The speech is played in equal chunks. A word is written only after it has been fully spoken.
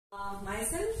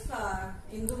Myself,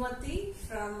 Indumathi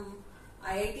from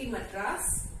IIT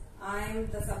Madras. I am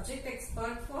the subject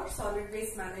expert for solid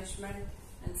waste management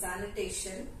and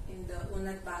sanitation in the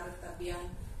Indumathi Nambi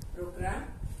program.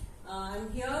 I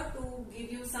am here to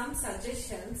give you some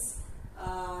suggestions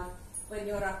when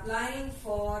you are applying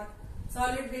for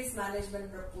solid waste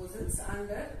management proposals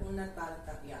under Indumathi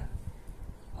Nambi.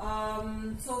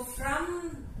 So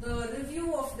from the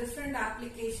review of different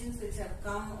applications which have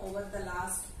come over the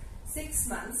last 6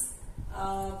 months,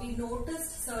 we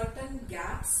noticed certain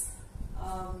gaps.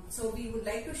 So we would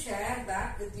like to share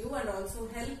that with you and also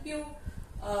help you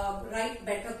write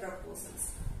better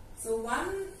proposals. So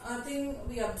one thing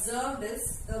we observed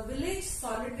is the village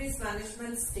solid waste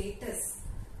management status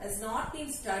has not been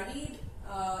studied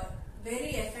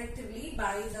very effectively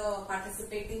by the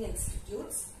participating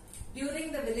institutes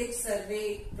during the village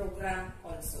survey program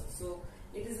also. So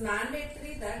it is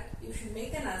mandatory that you should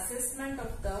make an assessment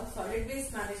of the solid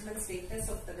waste management status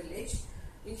of the village,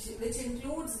 which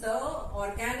includes the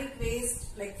organic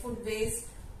waste like food waste,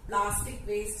 plastic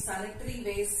waste, sanitary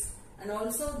waste, and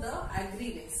also the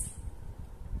agri waste.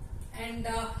 And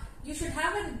you should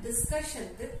have a discussion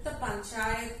with the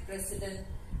panchayat president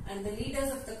and the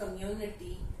leaders of the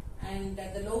community and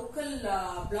the local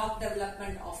block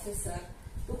development officer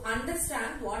to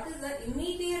understand what is the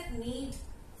immediate need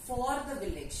for the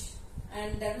village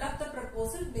and develop the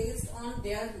proposal based on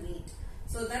their need,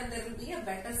 so that there will be a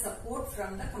better support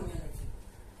from the community.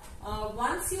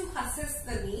 Once you assess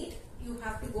the need, you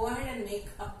have to go ahead and make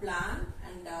a plan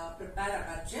and prepare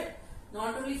a budget,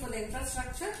 not only for the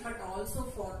infrastructure but also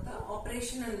for the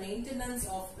operation and maintenance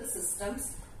of the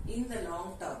systems in the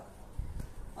long term.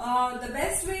 The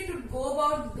best way to go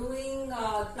about doing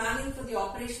planning for the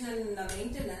operation and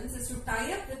maintenance is to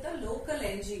tie up with a local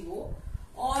NGO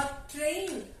or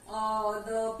train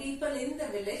the people in the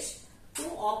village to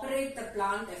operate the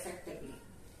plant effectively.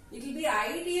 It will be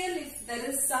ideal if there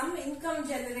is some income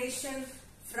generation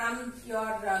from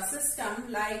your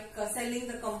system, like selling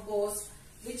the compost,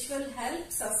 which will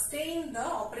help sustain the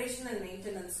operation and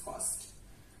maintenance cost.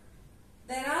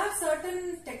 There are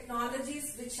certain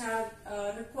technologies which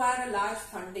require a large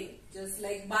funding, just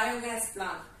like biogas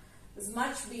plant is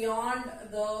much beyond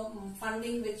the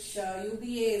funding which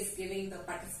UBA is giving the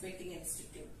participating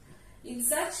institute. In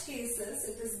such cases,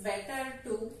 it is better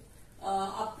to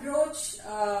approach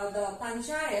the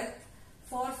panchayat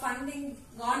for funding,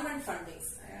 government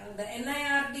fundings. The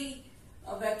NIRD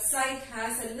website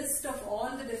has a list of all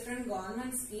the different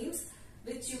government schemes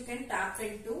which you can tap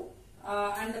into,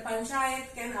 and the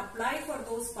panchayat can apply for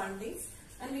those fundings,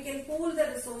 and we can pool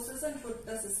the resources and put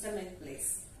the system in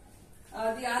place.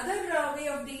 The other way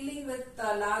of dealing with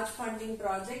a large funding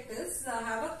project is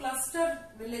have a cluster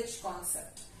village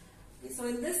concept. So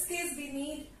in this case, we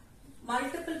need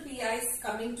multiple PIs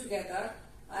coming together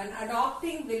and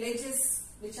adopting villages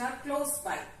which are close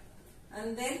by,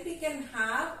 and then we can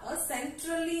have a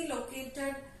centrally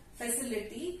located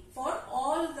facility for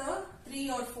all the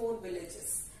 3 or 4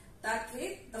 villages. That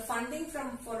way, the funding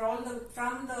from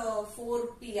the 4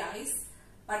 PIs,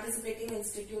 participating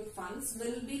institute funds,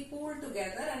 will be pooled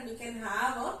together, and we can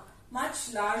have a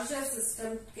much larger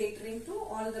system catering to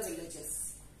all the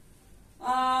villages.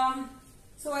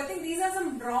 So I think these are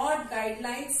some broad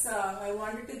guidelines I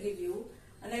wanted to give you,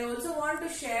 and I also want to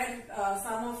share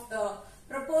some of the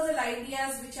proposal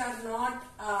ideas which are not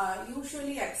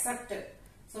usually accepted,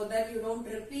 so that you don't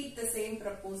repeat the same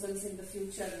proposals in the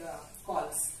future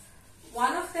calls.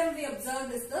 One of them we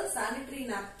observed is the sanitary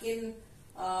napkin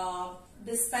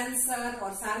dispenser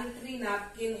or sanitary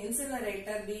napkin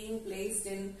incinerator being placed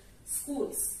in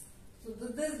schools. So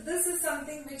this is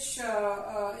something which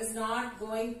is not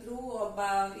going through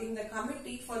in the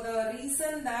committee, for the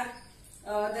reason that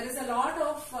there is a lot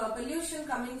of pollution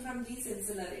coming from these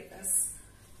incinerators.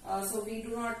 So we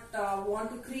do not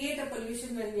want to create a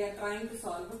pollution when we are trying to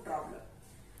solve a problem.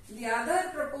 The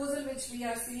other proposal which we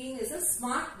are seeing is a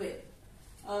smart bin.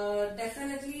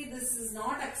 Definitely this is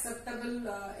not acceptable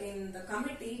in the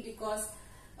committee, because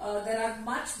there are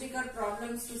much bigger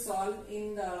problems to solve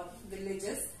in the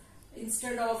villages.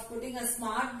 Instead of putting a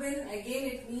smart bin, again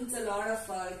it needs a lot of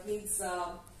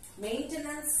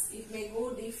maintenance, it may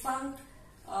go defunct.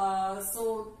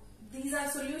 So these are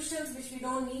solutions which we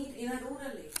don't need in a rural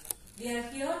area. We are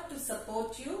here to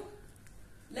support you.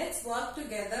 Let's work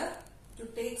together to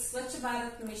take Swachh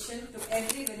Bharat mission to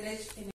every village in